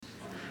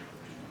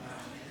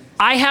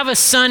I have a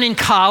son in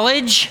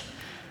college,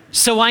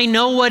 so I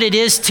know what it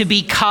is to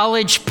be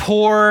college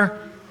poor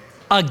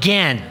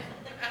again.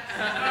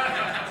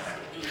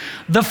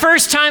 The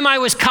first time I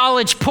was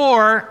college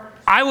poor,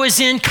 I was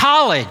in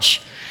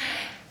college.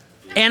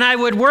 And I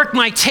would work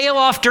my tail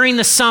off during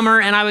the summer,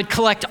 and I would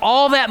collect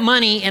all that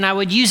money, and I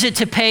would use it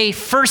to pay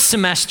first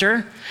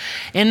semester.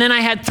 And then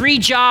I had 3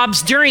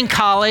 jobs during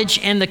college,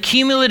 and the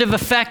cumulative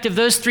effect of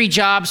those 3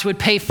 jobs would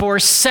pay for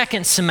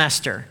second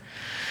semester.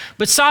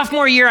 But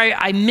sophomore year,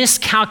 I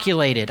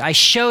miscalculated. I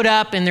showed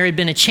up, and there had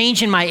been a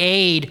change in my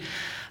aid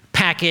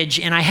package,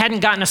 and I hadn't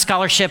gotten a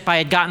scholarship I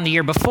had gotten the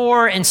year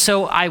before, and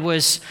so I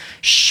was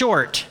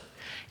short.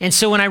 And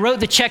so when I wrote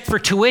the check for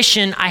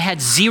tuition, I had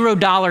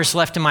 $0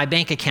 left in my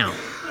bank account.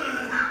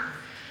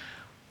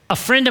 A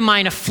friend of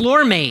mine, a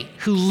floor mate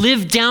who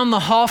lived down the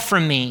hall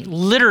from me,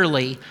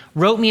 literally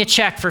wrote me a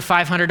check for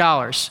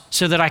 $500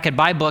 so that I could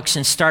buy books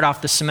and start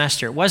off the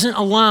semester. It wasn't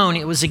a loan,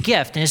 it was a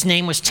gift, and his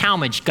name was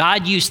Talmadge.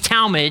 God used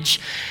Talmadge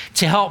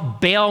to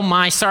help bail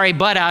my sorry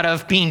butt out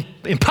of being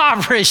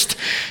impoverished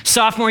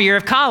sophomore year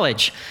of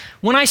college.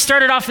 When I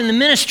started off in the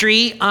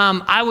ministry,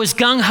 I was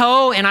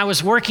gung-ho and I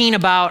was working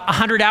about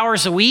 100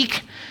 hours a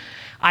week.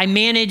 I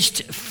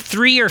managed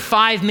 3 or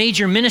 5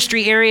 major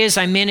ministry areas.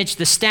 I managed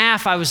the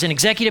staff. I was an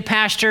executive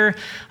pastor,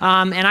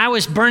 and I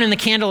was burning the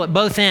candle at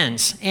both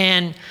ends.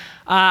 And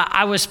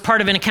I was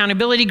part of an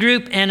accountability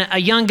group, and a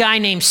young guy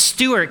named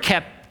Stuart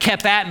kept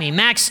at me.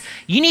 Max,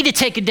 you need to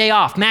take a day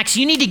off. Max,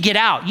 you need to get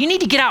out. You need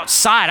to get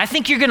outside. I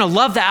think you're going to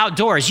love the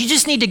outdoors. You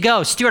just need to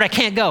go. Stuart, I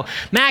can't go.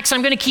 Max,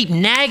 I'm going to keep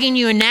nagging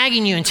you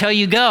until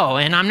you go.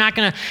 And I'm not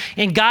going to.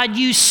 And God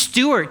used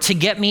Stuart to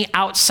get me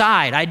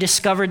outside. I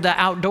discovered the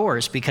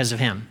outdoors because of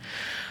him.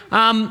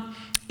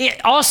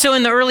 Also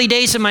in the early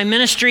days of my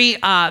ministry,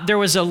 there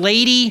was a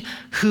lady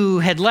who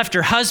had left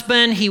her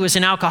husband. He was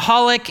an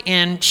alcoholic,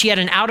 and she had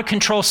an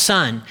out-of-control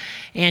son.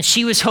 And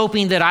she was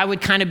hoping that I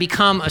would kind of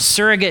become a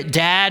surrogate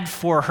dad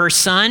for her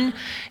son.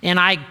 And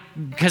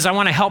because I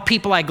want to help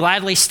people, I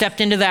gladly stepped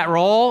into that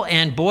role.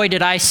 And boy,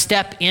 did I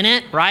step in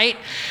it, right?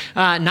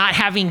 Not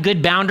having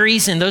good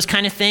boundaries and those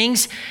kind of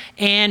things.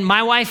 And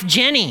my wife,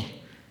 Jenny,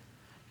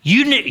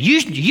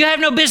 you have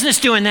no business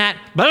doing that.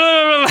 Blah,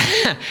 blah,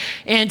 blah.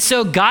 And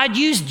so God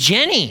used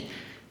Jenny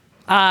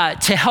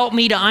to help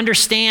me to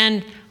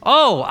understand,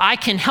 I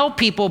can help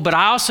people, but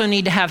I also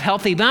need to have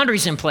healthy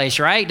boundaries in place,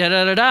 right?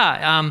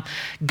 God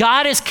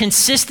has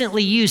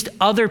consistently used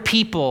other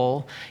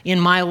people in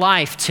my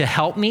life to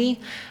help me,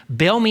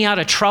 bail me out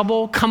of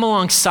trouble, come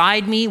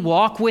alongside me,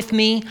 walk with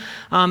me.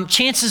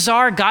 Chances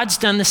are God's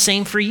done the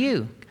same for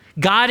you.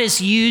 God has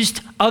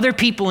used other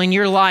people in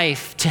your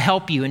life to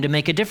help you and to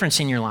make a difference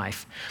in your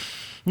life.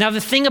 Now,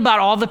 the thing about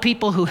all the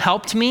people who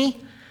helped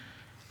me,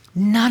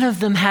 none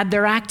of them had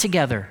their act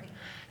together.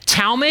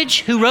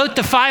 Talmadge, who wrote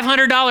the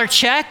 $500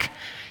 check,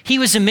 he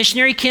was a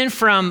missionary kid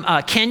from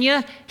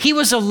Kenya. He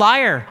was a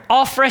liar.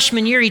 All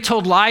freshman year, he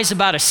told lies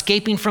about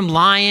escaping from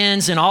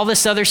lions and all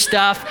this other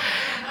stuff.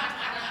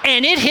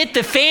 And it hit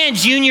the fan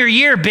junior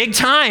year big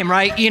time,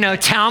 right?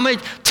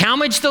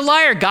 Talmadge the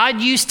liar.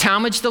 God used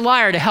Talmadge the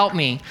liar to help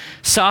me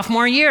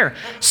sophomore year.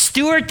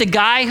 Stuart, the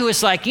guy who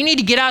was like, you need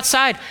to get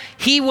outside.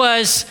 He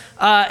was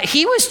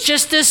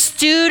just a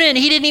student.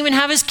 He didn't even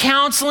have his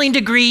counseling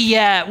degree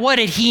yet. What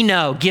did he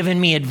know giving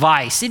me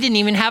advice? He didn't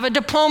even have a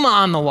diploma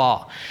on the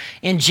wall.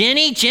 And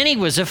Jenny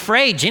was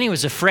afraid. Jenny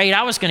was afraid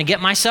I was going to get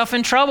myself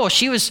in trouble.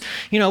 She was,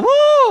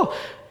 woo!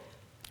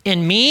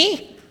 And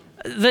me,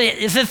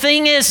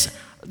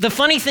 the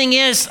funny thing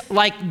is,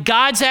 like,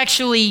 God's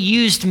actually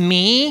used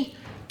me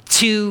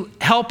to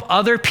help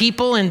other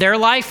people in their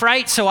life,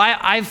 right? So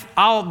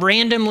I'll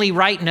randomly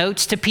write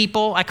notes to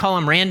people. I call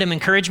them random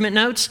encouragement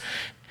notes.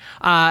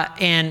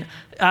 And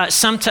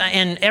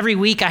every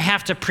week I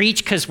have to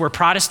preach because we're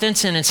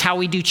Protestants and it's how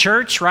we do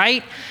church,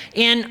 right?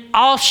 And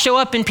I'll show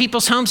up in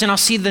people's homes and I'll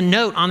see the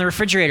note on the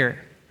refrigerator.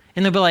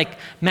 And they'll be like,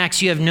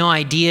 Max, you have no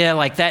idea.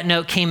 Like, that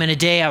note came in a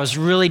day. I was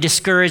really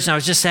discouraged. And I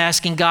was just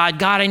asking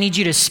God, I need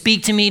you to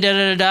speak to me,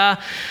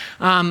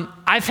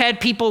 I've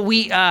had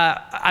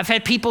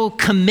people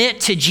commit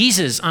to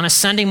Jesus on a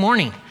Sunday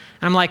morning.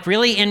 And I'm like,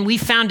 really? And we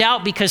found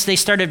out because they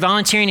started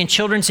volunteering in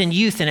children's and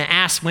youth, and it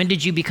asked, when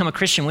did you become a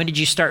Christian? When did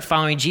you start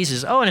following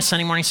Jesus? In a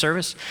Sunday morning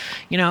service,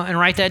 and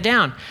write that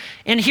down.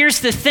 And here's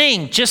the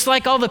thing, just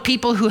like all the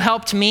people who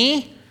helped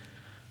me,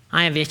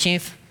 I have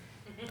issues.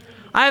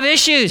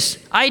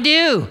 I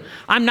do.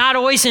 I'm not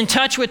always in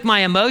touch with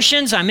my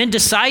emotions. I'm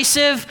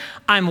indecisive.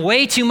 I'm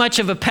way too much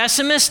of a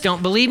pessimist.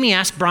 Don't believe me?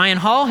 Ask Brian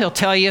Hall. He'll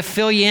tell you,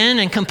 fill you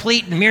in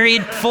complete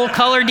myriad full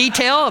color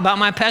detail about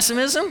my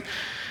pessimism.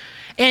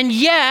 And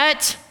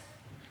yet,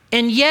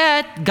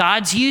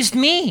 God's used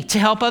me to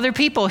help other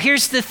people.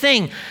 Here's the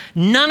thing.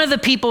 None of the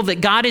people that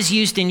God has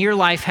used in your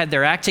life had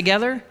their act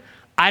together.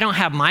 I don't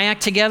have my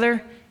act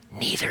together.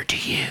 Neither do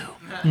you.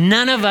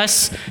 None of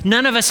us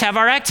have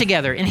our act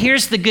together. And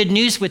here's the good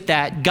news with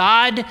that.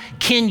 God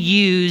can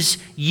use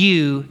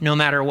you no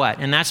matter what.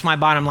 And that's my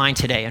bottom line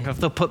today. And if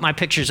they'll put my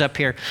pictures up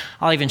here,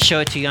 I'll even show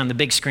it to you on the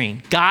big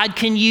screen. God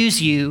can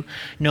use you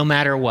no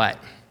matter what.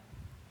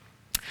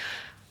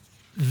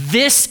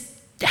 This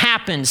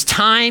happens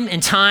time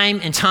and time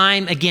and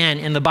time again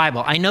in the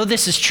Bible. I know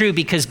this is true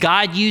because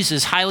God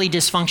uses highly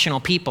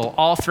dysfunctional people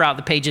all throughout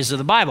the pages of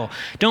the Bible.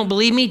 Don't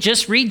believe me?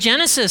 Just read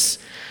Genesis.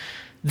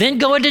 Then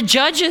go into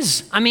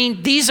Judges. I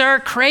mean, these are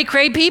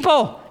cray-cray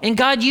people, and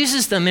God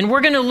uses them. And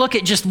we're going to look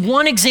at just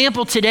one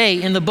example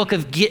today in the book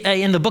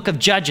of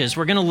Judges.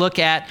 We're going to look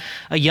at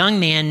a young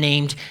man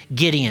named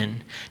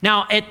Gideon.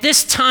 Now, at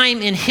this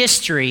time in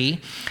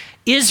history,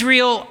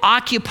 Israel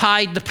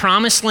occupied the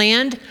Promised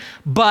Land,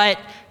 but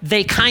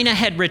they kind of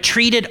had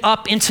retreated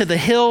up into the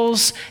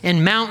hills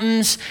and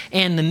mountains,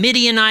 and the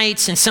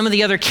Midianites and some of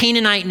the other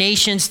Canaanite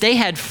nations, they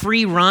had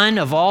free run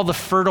of all the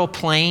fertile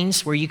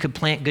plains where you could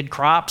plant good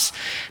crops.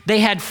 They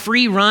had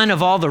free run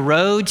of all the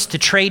roads to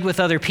trade with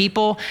other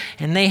people,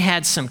 and they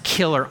had some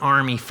killer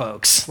army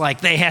folks. Like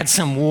they had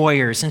some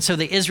warriors. And so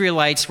the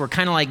Israelites were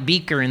kind of like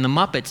Beaker and the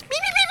Muppets,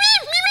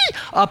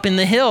 up in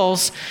the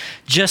hills,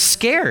 just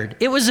scared.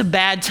 It was a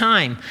bad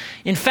time.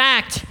 In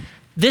fact,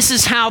 this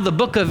is how the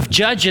book of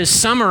Judges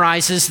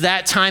summarizes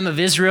that time of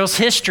Israel's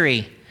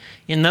history.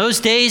 In those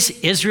days,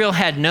 Israel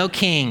had no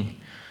king.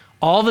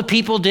 All the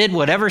people did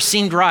whatever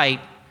seemed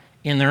right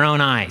in their own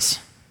eyes,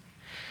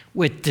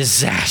 with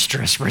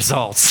disastrous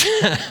results.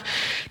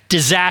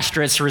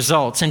 Disastrous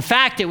results. In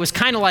fact, it was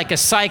kind of like a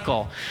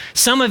cycle.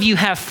 Some of you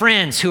have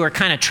friends who are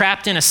kind of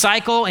trapped in a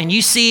cycle, and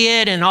you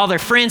see it and all their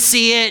friends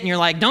see it, and you're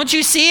like, don't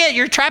you see it?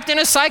 You're trapped in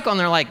a cycle. And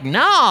they're like,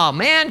 no,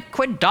 man,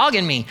 quit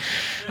dogging me.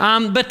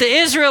 But the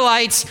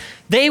Israelites,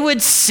 they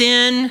would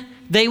sin.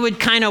 They would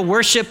kind of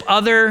worship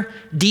other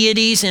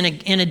deities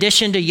in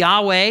addition to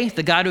Yahweh,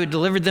 the God who had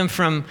delivered them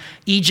from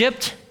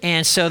Egypt.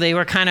 And so they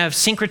were kind of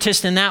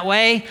syncretist in that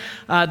way.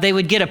 They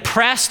would get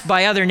oppressed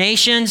by other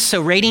nations.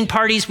 So raiding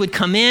parties would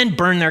come in,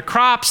 burn their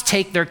crops,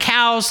 take their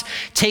cows,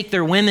 take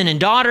their women and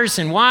daughters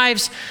and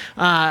wives.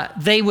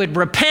 They would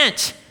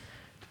repent.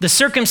 The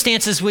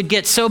circumstances would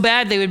get so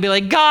bad, they would be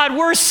like, God,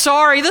 we're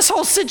sorry. This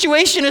whole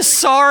situation is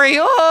sorry.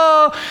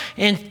 Oh,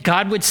 and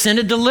God would send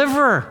a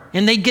deliverer,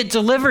 and they'd get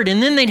delivered,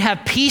 and then they'd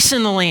have peace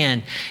in the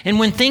land. And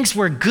when things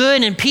were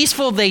good and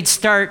peaceful, they'd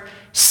start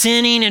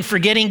sinning and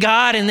forgetting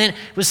God, and then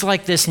it was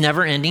like this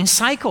never-ending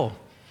cycle.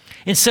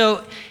 And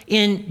so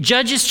in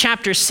Judges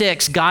chapter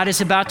 6, God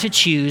is about to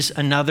choose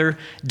another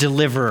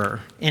deliverer,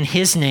 and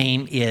his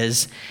name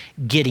is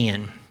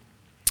Gideon.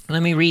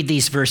 Let me read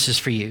these verses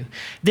for you.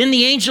 Then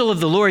the angel of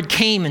the Lord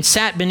came and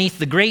sat beneath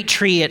the great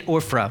tree at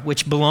Ophrah,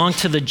 which belonged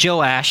to the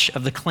Joash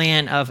of the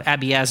clan of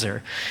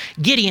Abiezer.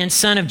 Gideon,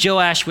 son of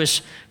Joash,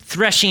 was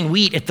threshing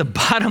wheat at the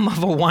bottom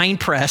of a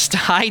winepress to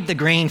hide the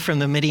grain from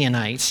the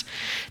Midianites.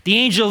 The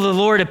angel of the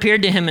Lord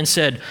appeared to him and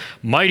said,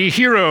 "Mighty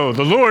hero,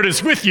 the Lord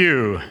is with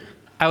you."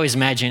 I always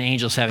imagine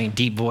angels having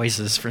deep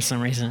voices for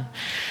some reason.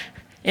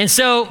 And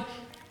so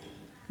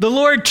the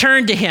Lord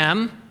turned to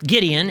him,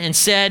 Gideon, and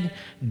said,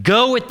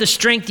 "Go with the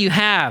strength you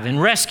have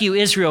and rescue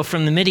Israel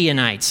from the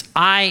Midianites.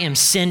 I am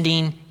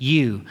sending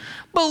you."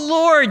 "But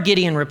Lord,"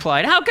 Gideon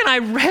replied, "how can I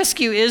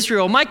rescue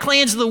Israel? My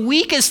clan's the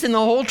weakest in the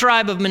whole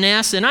tribe of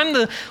Manasseh, and I'm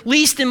the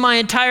least in my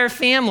entire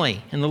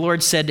family." And the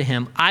Lord said to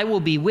him, "I will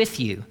be with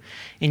you,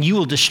 and you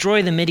will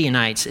destroy the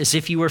Midianites as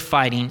if you were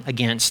fighting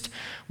against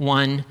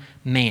one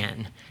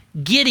man."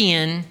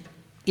 Gideon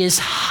is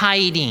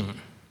hiding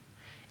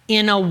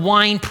in a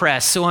wine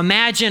press. So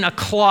imagine a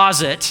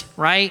closet,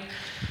 right,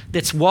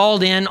 that's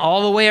walled in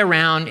all the way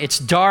around. It's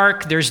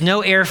dark. There's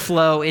no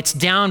airflow. It's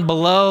down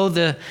below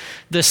the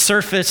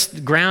surface, the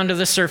ground of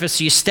the surface.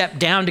 So you step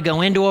down to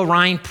go into a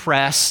wine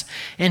press,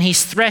 and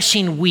he's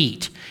threshing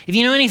wheat. If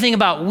you know anything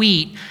about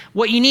wheat,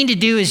 what you need to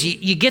do is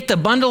you get the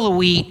bundle of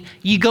wheat,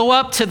 you go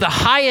up to the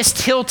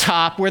highest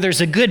hilltop where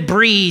there's a good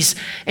breeze,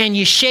 and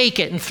you shake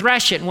it and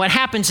thresh it. And what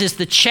happens is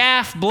the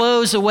chaff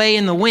blows away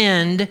in the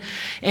wind,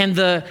 and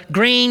the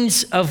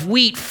grains of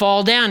wheat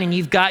fall down, and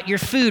you've got your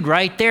food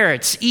right there.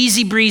 It's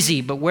easy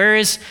breezy. But where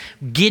is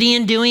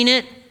Gideon doing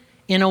it?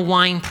 In a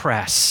wine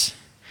press.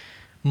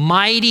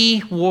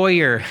 Mighty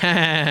warrior.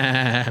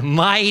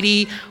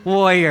 Mighty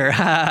warrior.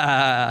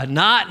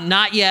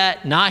 Not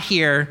yet, not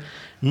here,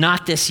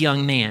 not this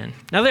young man.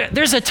 Now,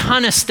 there's a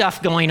ton of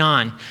stuff going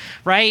on,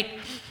 right?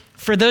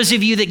 For those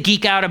of you that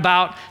geek out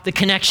about the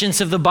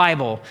connections of the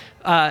Bible,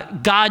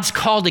 God's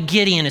call to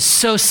Gideon is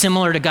so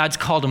similar to God's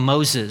call to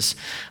Moses.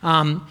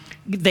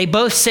 They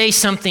both say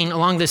something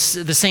along the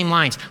same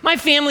lines. My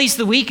family's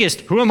the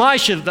weakest. Who am I?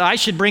 I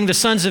should bring the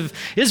sons of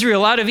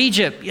Israel out of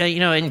Egypt.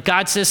 And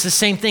God says the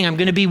same thing. I'm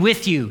going to be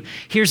with you.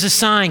 Here's a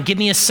sign. Give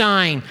me a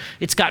sign.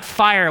 It's got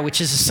fire, which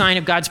is a sign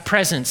of God's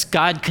presence.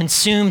 God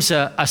consumes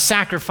a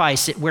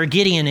sacrifice where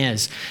Gideon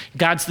is.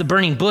 God's the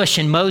burning bush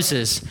in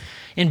Moses.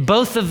 And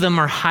both of them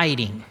are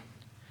hiding.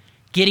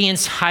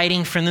 Gideon's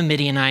hiding from the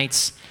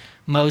Midianites.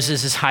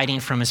 Moses is hiding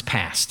from his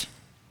past.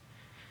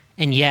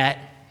 And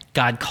yet,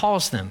 God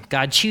calls them.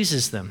 God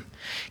chooses them.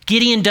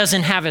 Gideon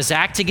doesn't have his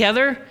act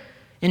together,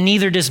 and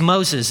neither does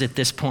Moses at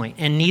this point,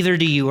 and neither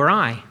do you or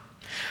I.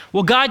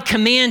 Well, God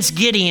commands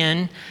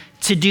Gideon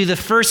to do the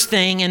first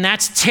thing, and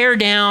that's tear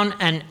down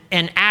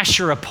an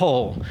Asherah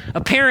pole.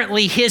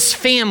 Apparently, his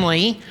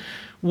family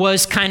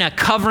was kind of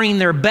covering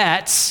their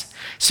bets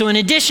So in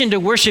addition to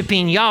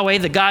worshiping Yahweh,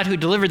 the God who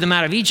delivered them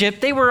out of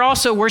Egypt, they were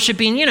also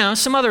worshiping,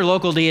 some other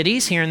local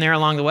deities here and there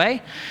along the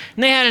way.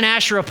 And they had an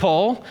Asherah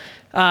pole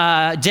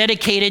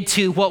dedicated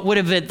to what would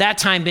have at that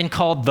time been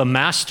called the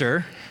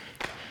master.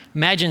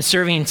 Imagine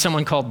serving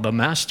someone called the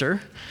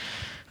master.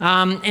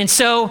 And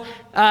so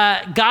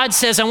God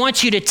says, I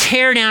want you to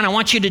tear down, I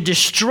want you to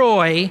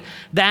destroy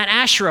that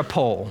Asherah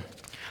pole.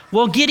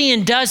 Well,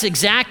 Gideon does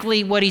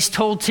exactly what he's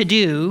told to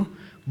do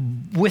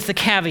with a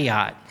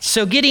caveat.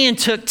 So Gideon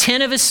took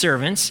 10 of his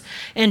servants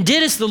and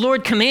did as the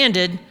Lord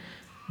commanded,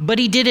 but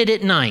he did it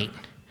at night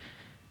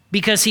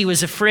because he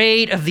was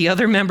afraid of the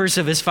other members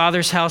of his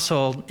father's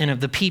household and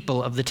of the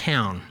people of the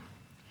town.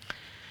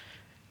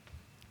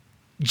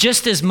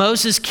 Just as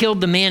Moses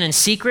killed the man in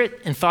secret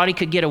and thought he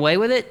could get away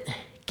with it,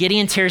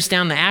 Gideon tears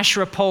down the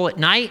Asherah pole at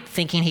night,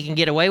 thinking he can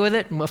get away with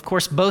it. And of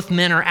course, both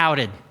men are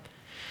outed.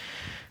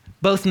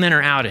 Both men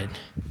are outed.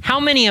 How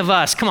many of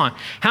us,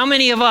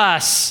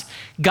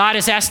 God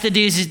has asked to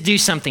do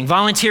something,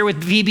 volunteer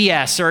with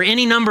VBS or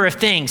any number of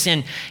things.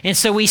 And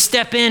so we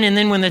step in, and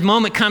then when the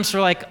moment comes,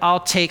 we're like,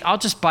 I'll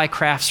just buy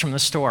crafts from the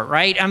store,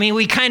 right? I mean,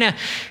 we kind of,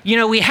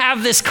 we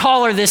have this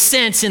call or this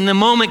sense, and the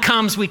moment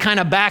comes, we kind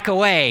of back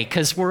away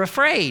because we're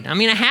afraid. I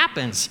mean, it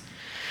happens.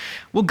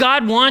 Well,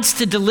 God wants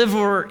to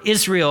deliver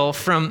Israel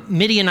from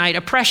Midianite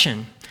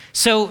oppression.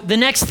 So the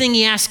next thing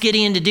he asks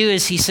Gideon to do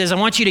is he says, I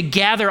want you to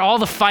gather all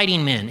the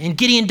fighting men. And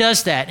Gideon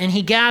does that. And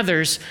he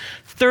gathers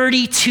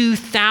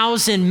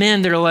 32,000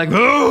 men that are like,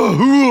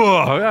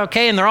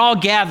 okay, and they're all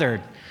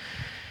gathered.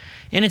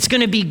 And it's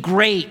going to be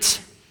great.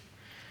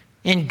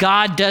 And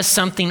God does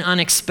something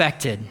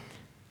unexpected.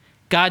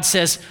 God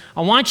says,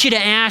 I want you to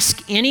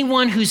ask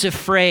anyone who's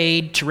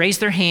afraid to raise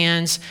their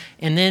hands,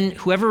 and then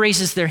whoever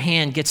raises their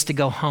hand gets to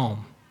go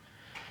home.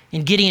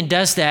 And Gideon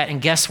does that,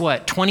 and guess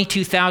what?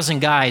 22,000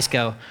 guys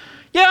go,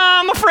 yeah,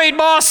 I'm afraid,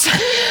 boss.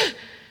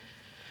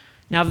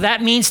 Now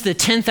that means the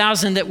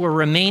 10,000 that were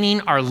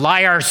remaining are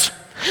liars.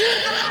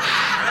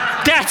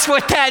 That's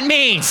what that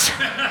means.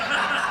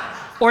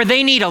 Or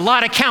they need a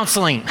lot of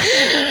counseling.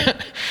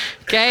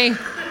 Okay?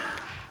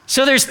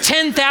 So there's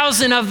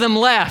 10,000 of them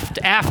left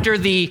after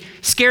the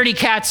scaredy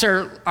cats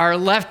are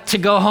left to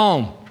go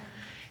home.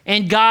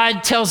 And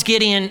God tells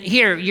Gideon,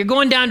 here, you're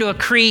going down to a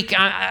creek.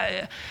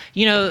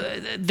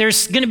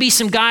 There's going to be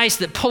some guys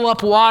that pull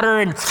up water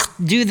and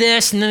do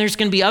this. And then there's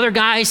going to be other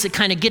guys that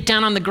kind of get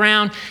down on the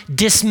ground,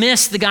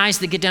 dismiss the guys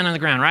that get down on the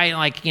ground, right?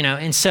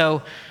 And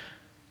so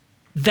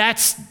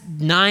that's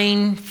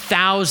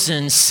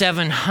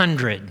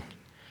 9,700.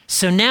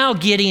 So now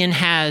Gideon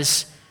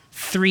has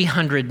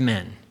 300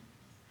 men.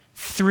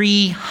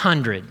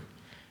 300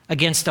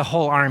 against a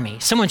whole army.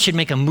 Someone should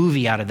make a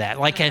movie out of that.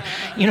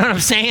 You know what I'm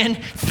saying?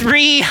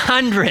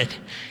 300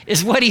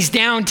 is what he's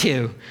down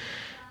to.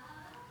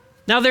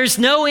 Now, there's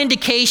no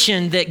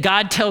indication that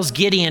God tells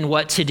Gideon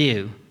what to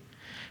do.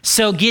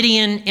 So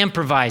Gideon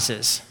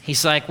improvises.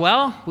 He's like,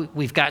 well,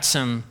 we've got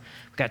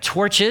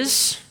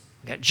torches,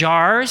 we've got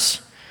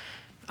jars,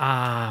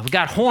 we've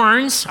got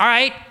horns. All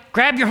right,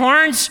 grab your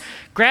horns,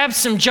 grab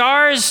some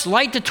jars,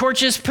 light the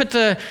torches, put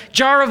the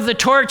jar of the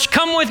torch,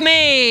 come with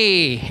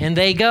me. And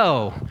they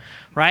go,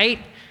 right?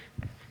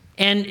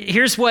 And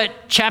here's what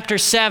chapter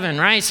 7,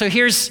 right? So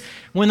here's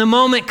when the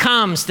moment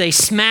comes, they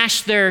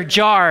smash their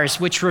jars,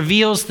 which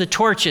reveals the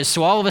torches.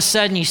 So all of a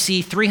sudden you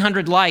see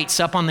 300 lights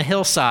up on the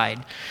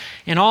hillside.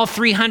 And all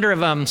 300 of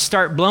them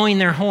start blowing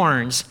their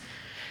horns.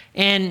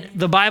 And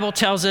the Bible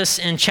tells us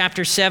in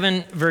chapter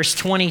 7, verse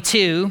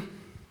 22,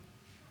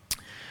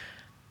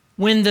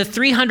 when the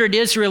 300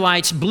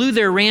 Israelites blew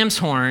their ram's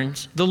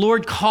horns, the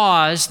Lord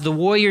caused the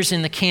warriors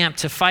in the camp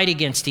to fight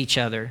against each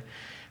other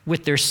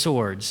with their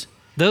swords.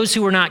 Those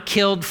who were not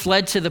killed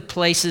fled to the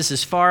places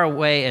as far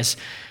away as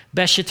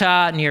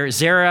Beshittah near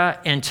Zerah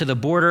and to the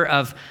border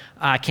of,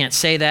 I can't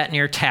say that,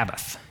 near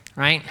Tabbath,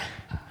 right?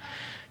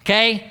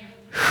 Okay,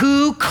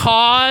 who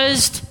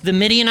caused the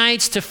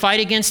Midianites to fight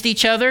against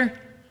each other?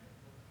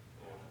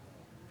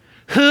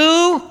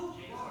 Who?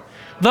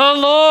 The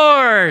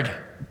Lord.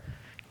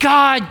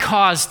 God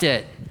caused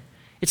it.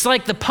 It's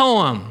like the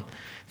poem,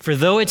 for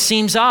though it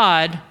seems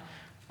odd,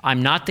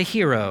 I'm not the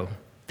hero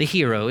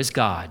is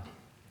God.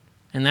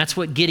 And that's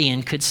what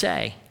Gideon could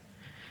say.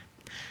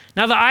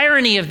 Now, the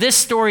irony of this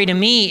story to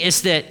me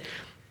is that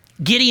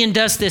Gideon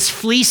does this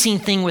fleecing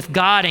thing with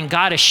God, and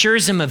God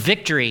assures him of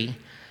victory.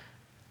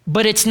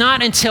 But it's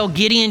not until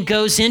Gideon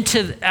goes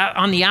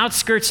on the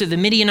outskirts of the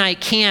Midianite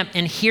camp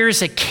and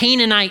hears a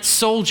Canaanite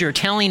soldier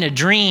telling a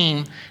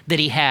dream that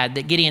he had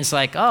that Gideon's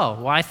like, oh,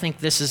 well, I think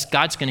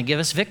God's going to give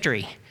us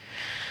victory. I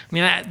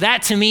mean,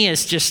 that to me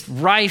is just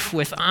rife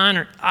with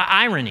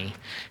irony.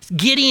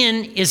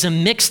 Gideon is a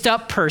mixed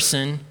up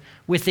person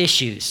with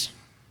issues.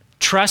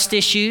 Trust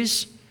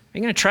issues. Are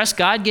you going to trust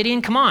God,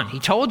 Gideon? Come on. He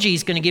told you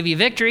he's going to give you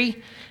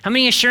victory. How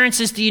many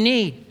assurances do you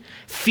need?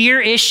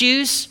 Fear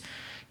issues.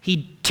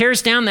 He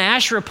tears down the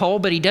Asherah pole,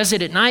 but he does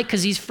it at night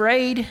because he's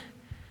afraid.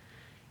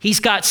 He's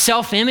got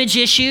self-image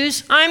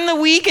issues. I'm the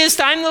weakest.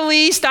 I'm the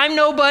least. I'm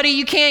nobody.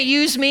 You can't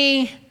use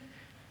me.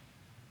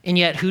 And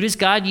yet, who does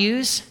God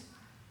use?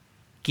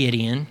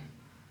 Gideon.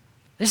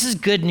 This is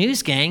good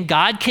news, gang.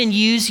 God can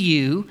use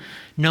you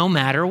no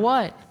matter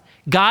what.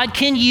 God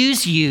can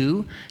use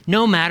you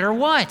no matter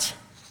what.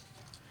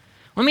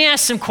 Let me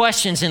ask some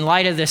questions in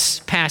light of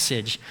this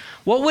passage.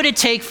 What would it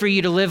take for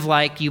you to live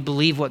like you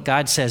believe what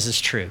God says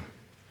is true?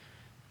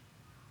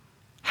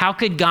 How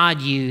could God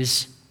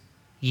use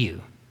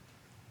you?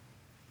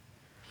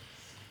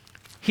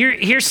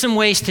 Here's some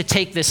ways to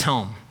take this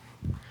home.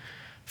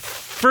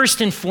 First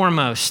and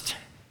foremost,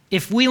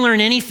 if we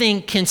learn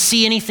anything, can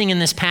see anything in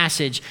this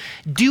passage,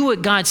 do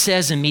what God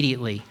says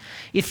immediately.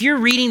 If you're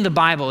reading the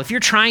Bible, if you're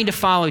trying to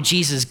follow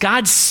Jesus,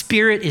 God's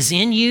Spirit is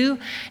in you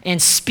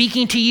and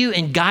speaking to you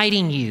and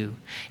guiding you.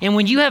 And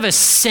when you have a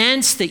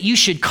sense that you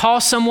should call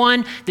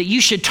someone, that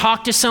you should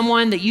talk to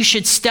someone, that you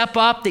should step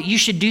up, that you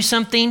should do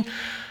something,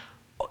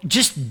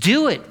 just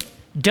do it.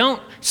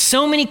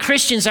 So many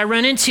Christians I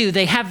run into,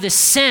 they have this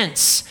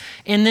sense,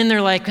 and then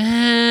they're like,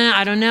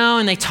 I don't know,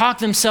 and they talk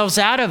themselves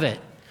out of it.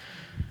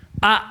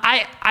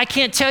 I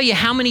can't tell you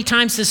how many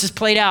times this has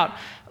played out.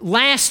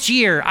 Last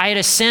year, I had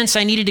a sense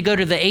I needed to go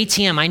to the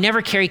ATM. I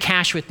never carry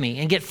cash with me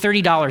and get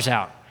 $30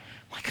 out.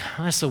 I'm like,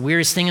 that's the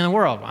weirdest thing in the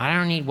world.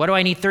 What do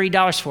I need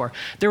 $30 for?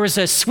 There was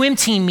a swim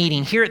team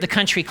meeting here at the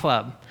country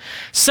club.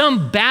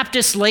 Some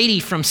Baptist lady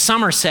from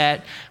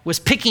Somerset was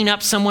picking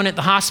up someone at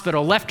the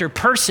hospital, left her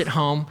purse at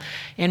home,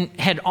 and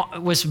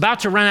was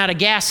about to run out of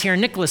gas here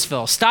in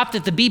Nicholasville. Stopped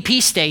at the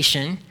BP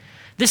station.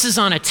 This is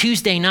on a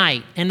Tuesday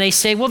night. And they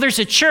say, well, there's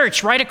a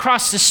church right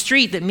across the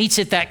street that meets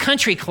at that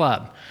country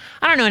club.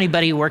 I don't know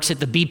anybody who works at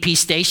the BP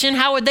station.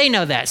 How would they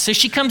know that? So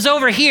she comes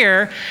over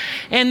here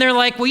and they're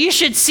like, well, you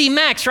should see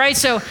Max, right?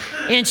 So,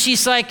 and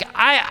she's like,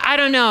 I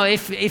don't know.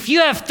 If you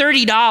have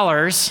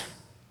 $30,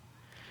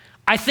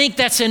 I think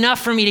that's enough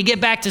for me to get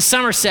back to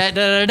Somerset,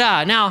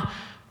 Now,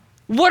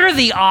 what are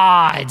the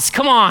odds?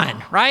 Come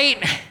on,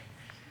 right?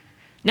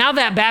 Now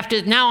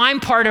I'm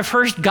part of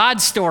her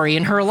God story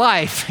in her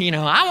life.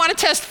 I want to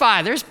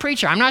testify. There's a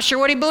preacher. I'm not sure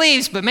what he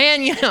believes, but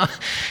man,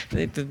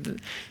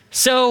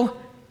 So,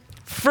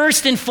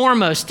 first and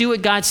foremost, do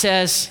what God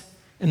says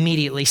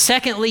immediately.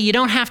 Secondly, you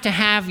don't have to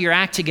have your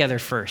act together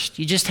first.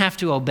 You just have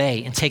to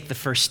obey and take the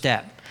first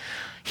step.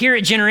 Here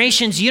at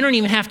Generations, you don't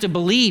even have to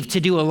believe to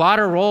do a lot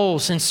of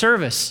roles in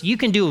service. You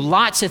can do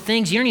lots of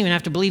things. You don't even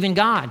have to believe in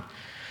God.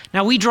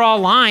 Now, we draw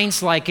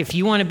lines like if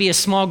you want to be a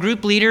small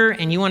group leader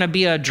and you want to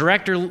be a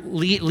director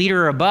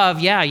leader or above,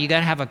 yeah, you got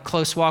to have a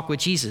close walk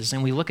with Jesus,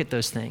 and we look at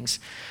those things.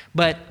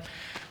 But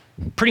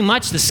pretty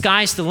much the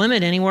sky's the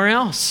limit anywhere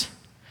else.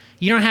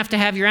 You don't have to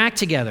have your act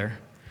together.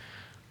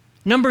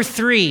 Number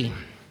 3,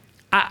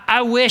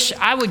 I wish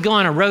I would go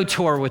on a road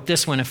tour with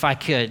this one if I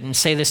could and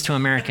say this to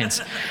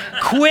Americans.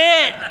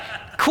 Quit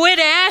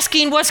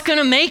asking what's going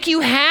to make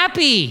you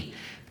happy.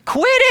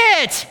 Quit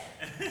it.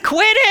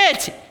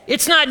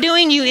 It's not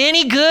doing you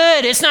any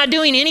good. It's not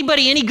doing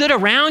anybody any good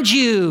around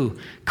you.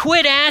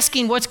 Quit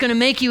asking what's going to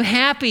make you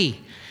happy.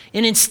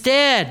 And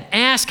instead,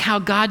 ask how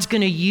God's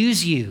going to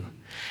use you.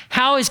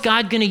 How is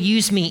God going to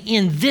use me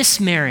in this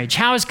marriage?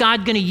 How is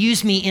God going to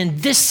use me in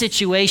this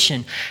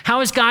situation? How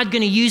is God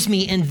going to use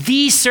me in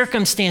these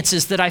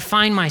circumstances that I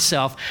find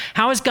myself?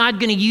 How is God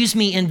going to use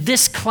me in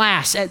this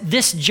class, at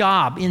this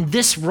job, in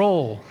this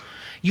role?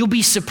 You'll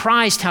be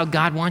surprised how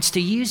God wants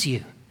to use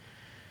you.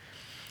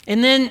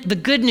 And then the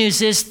good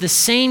news is the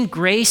same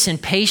grace and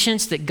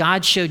patience that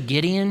God showed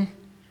Gideon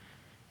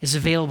is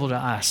available to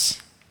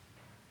us.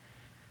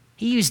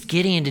 He used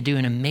Gideon to do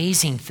an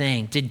amazing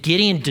thing. Did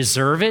Gideon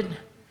deserve it?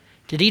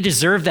 Did he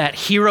deserve that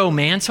hero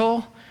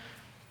mantle?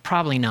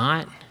 Probably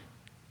not.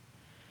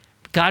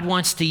 God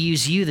wants to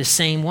use you the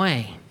same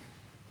way.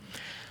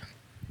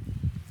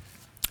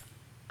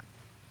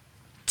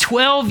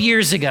 12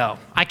 years ago,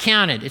 I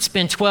counted, it's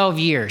been 12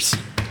 years.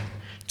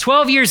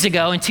 12 years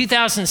ago, in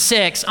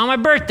 2006, on my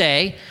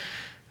birthday,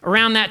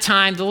 around that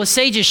time, the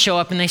Lesages show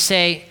up and they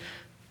say,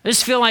 I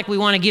just feel like we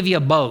want to give you a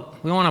boat.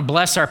 We want to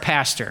bless our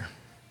pastor.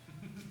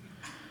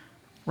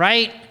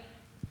 Right?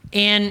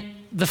 And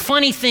the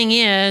funny thing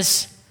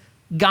is,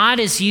 God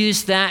has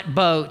used that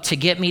boat to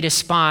get me to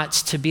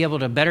spots to be able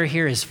to better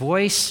hear his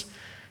voice,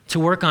 to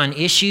work on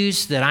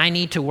issues that I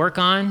need to work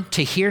on,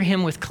 to hear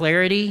him with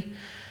clarity,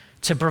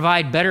 to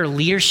provide better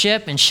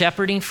leadership and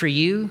shepherding for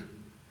you.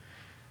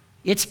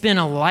 It's been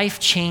a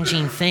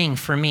life-changing thing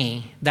for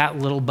me, that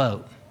little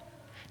boat.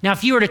 Now,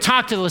 if you were to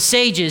talk to the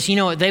Lesages, you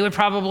know what they would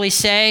probably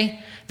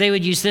say? They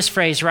would use this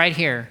phrase right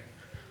here.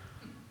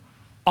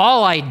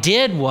 All I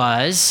did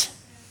was,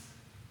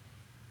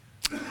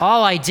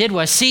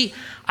 see,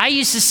 I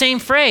use the same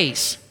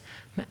phrase.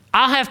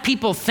 I'll have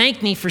people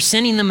thank me for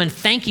sending them a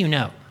thank you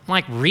note. I'm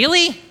like,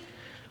 really?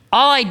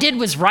 All I did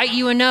was write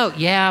you a note.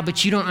 Yeah,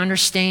 but you don't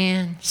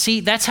understand. See,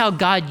 that's how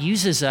God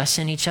uses us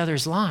in each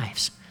other's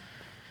lives.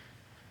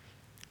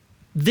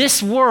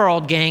 This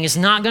world, gang, is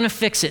not going to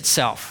fix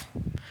itself.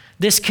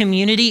 This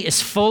community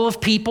is full of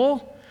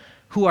people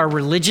who are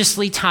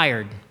religiously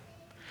tired.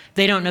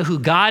 They don't know who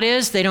God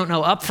is. They don't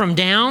know up from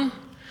down.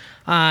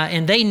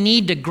 And they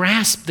need to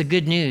grasp the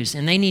good news,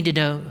 and they need to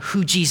know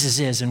who Jesus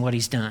is and what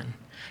he's done.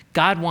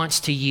 God wants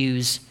to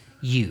use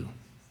you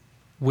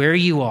where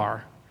you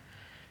are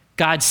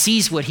God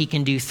sees what he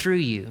can do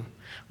through you.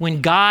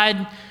 When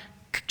God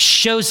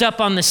shows up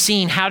on the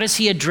scene, how does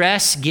he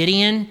address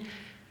Gideon?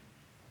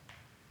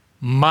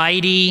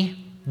 Mighty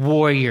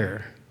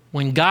warrior.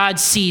 When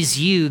God sees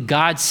you,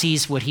 God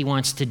sees what he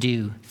wants to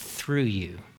do through you.